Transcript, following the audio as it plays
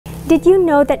Did you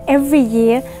know that every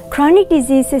year, chronic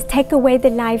diseases take away the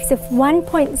lives of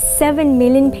 1.7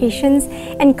 million patients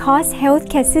and cost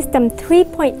healthcare system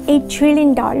 $3.8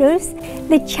 trillion?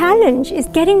 The challenge is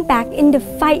getting back in the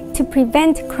fight to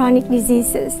prevent chronic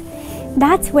diseases.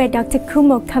 That's where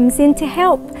DrKumo comes in to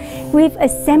help. We've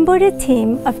assembled a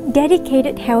team of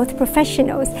dedicated health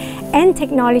professionals and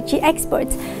technology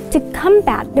experts to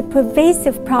combat the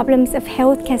pervasive problems of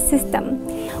healthcare system.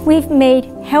 We've made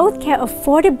healthcare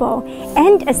affordable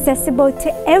and accessible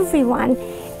to everyone,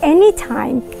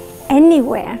 anytime,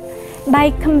 anywhere.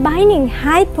 By combining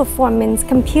high-performance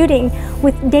computing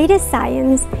with data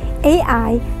science,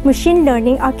 AI, machine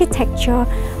learning architecture,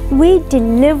 we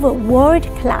deliver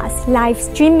world-class live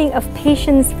streaming of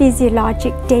patients'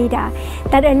 physiologic data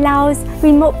that allows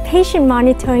remote patient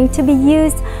monitoring to be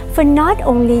used for not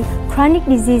only chronic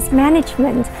disease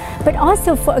management, but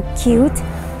also for acute,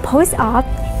 post-op,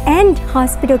 and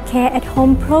hospital care at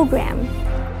home program.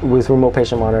 With remote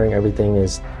patient monitoring, everything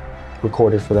is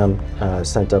recorded for them,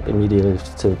 sent up immediately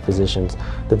to physicians.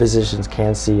 The physicians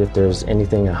can see if there's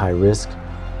anything at high risk.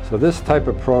 So this type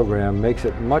of program makes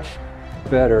it much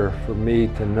better for me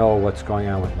to know what's going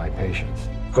on with my patients.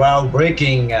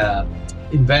 Groundbreaking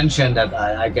invention that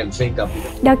I can think of.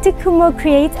 DrKumo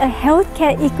creates a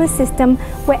healthcare ecosystem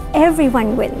where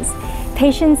everyone wins.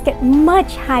 Patients get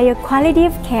much higher quality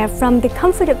of care from the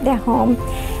comfort of their home.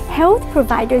 Health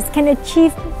providers can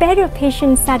achieve better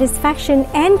patient satisfaction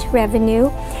and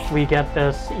revenue. We get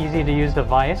this easy-to-use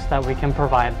device that we can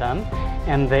provide them,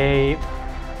 and they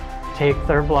take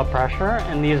their blood pressure,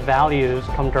 and these values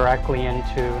come directly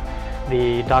into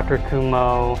the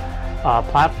DrKumo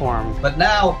platform. But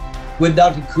now, with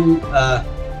DrKumo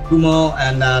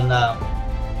and then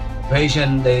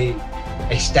patient, they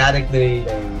ecstatically,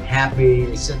 they happy.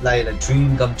 It's like a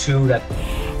dream come true. That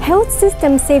health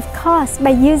systems save costs by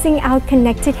using our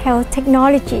connected health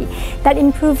technology that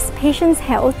improves patients'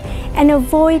 health and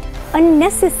avoid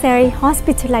unnecessary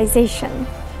hospitalization.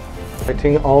 I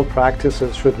think all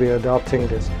practices should be adopting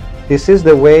this. This is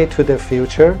the way to the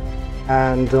future,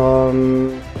 and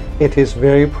it is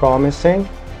very promising.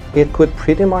 It could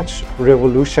pretty much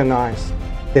revolutionize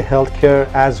the healthcare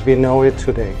as we know it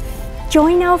today.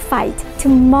 Join our fight to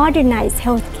modernize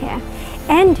healthcare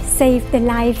and save the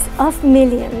lives of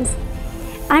millions.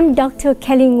 I'm Dr.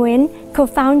 Kelly Nguyen,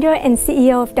 co-founder and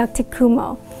CEO of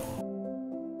DrKumo.